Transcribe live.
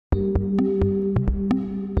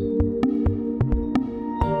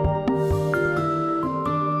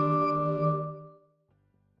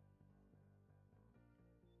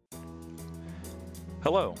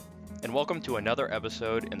Hello, and welcome to another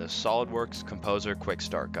episode in the SOLIDWORKS Composer Quick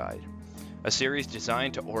Start Guide, a series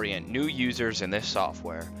designed to orient new users in this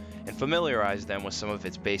software and familiarize them with some of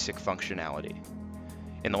its basic functionality.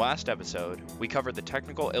 In the last episode, we covered the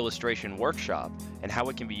technical illustration workshop and how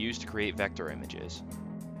it can be used to create vector images.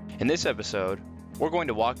 In this episode, we're going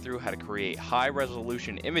to walk through how to create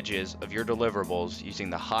high-resolution images of your deliverables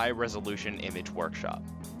using the High-Resolution Image Workshop.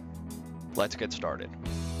 Let's get started.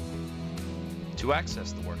 To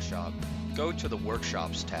access the workshop, go to the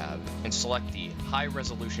Workshops tab and select the High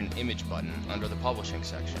Resolution Image button under the Publishing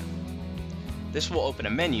section. This will open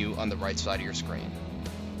a menu on the right side of your screen.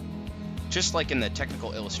 Just like in the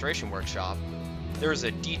Technical Illustration Workshop, there is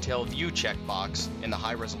a Detail View checkbox in the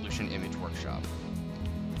High Resolution Image Workshop.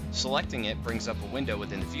 Selecting it brings up a window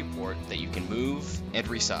within the viewport that you can move and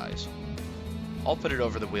resize. I'll put it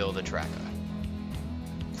over the wheel of the tracker.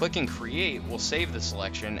 Clicking Create will save the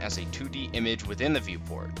selection as a 2D image within the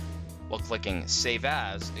viewport, while clicking Save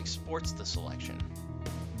As exports the selection.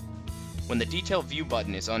 When the Detail View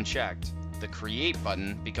button is unchecked, the Create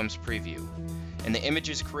button becomes Preview, and the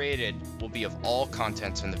images created will be of all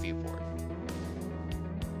contents in the viewport.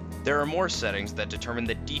 There are more settings that determine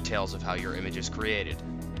the details of how your image is created.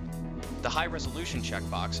 The High Resolution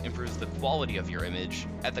checkbox improves the quality of your image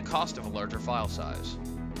at the cost of a larger file size.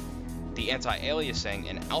 The anti-aliasing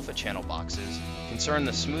and alpha channel boxes concern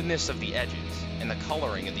the smoothness of the edges and the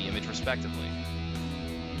coloring of the image respectively.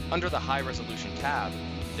 Under the High Resolution tab,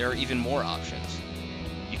 there are even more options.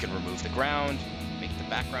 You can remove the ground, make the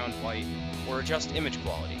background white, or adjust image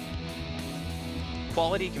quality.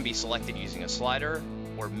 Quality can be selected using a slider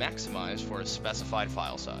or maximized for a specified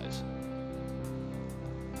file size.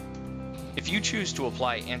 If you choose to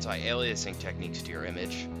apply anti-aliasing techniques to your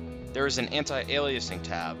image, there is an anti-aliasing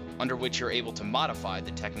tab under which you're able to modify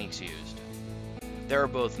the techniques used. There are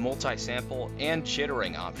both multi-sample and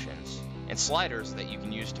jittering options, and sliders that you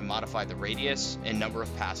can use to modify the radius and number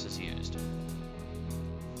of passes used.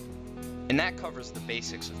 And that covers the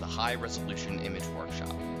basics of the High Resolution Image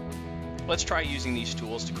Workshop. Let's try using these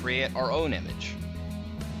tools to create our own image.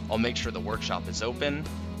 I'll make sure the workshop is open,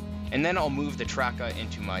 and then I'll move the tracker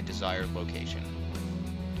into my desired location.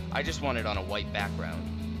 I just want it on a white background,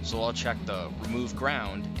 so I'll check the Remove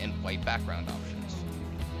Ground and White Background options.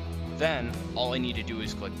 Then, all I need to do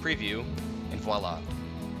is click Preview, and voila,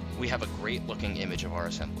 we have a great looking image of our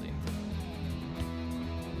assembly.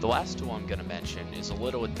 The last tool I'm going to mention is a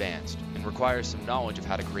little advanced and requires some knowledge of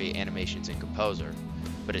how to create animations in Composer,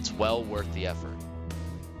 but it's well worth the effort.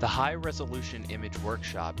 The High Resolution Image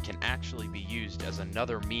Workshop can actually be used as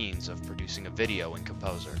another means of producing a video in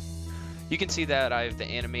Composer. You can see that I have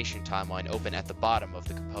the animation timeline open at the bottom of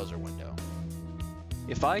the Composer window.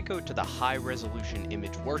 If I go to the High Resolution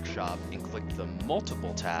Image Workshop and click the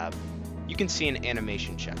Multiple tab, you can see an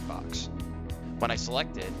animation checkbox. When I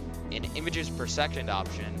select it, an Images per Second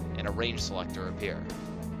option and a range selector appear.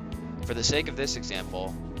 For the sake of this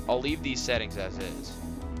example, I'll leave these settings as is.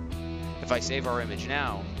 If I save our image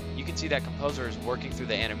now, you can see that Composer is working through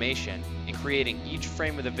the animation and creating each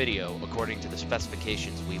frame of the video according to the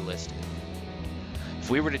specifications we listed. If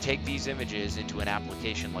we were to take these images into an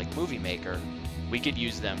application like Movie Maker, we could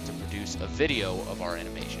use them to produce a video of our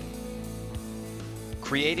animation.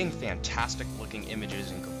 Creating fantastic looking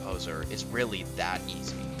images in Composer is really that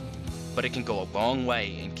easy, but it can go a long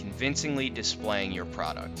way in convincingly displaying your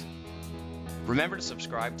product. Remember to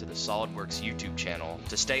subscribe to the SOLIDWORKS YouTube channel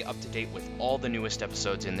to stay up to date with all the newest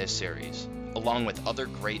episodes in this series, along with other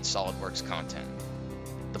great SOLIDWORKS content.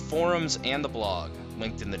 The forums and the blog,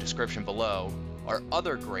 linked in the description below, are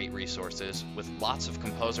other great resources with lots of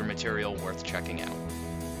Composer material worth checking out.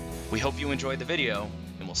 We hope you enjoyed the video,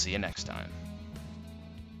 and we'll see you next time.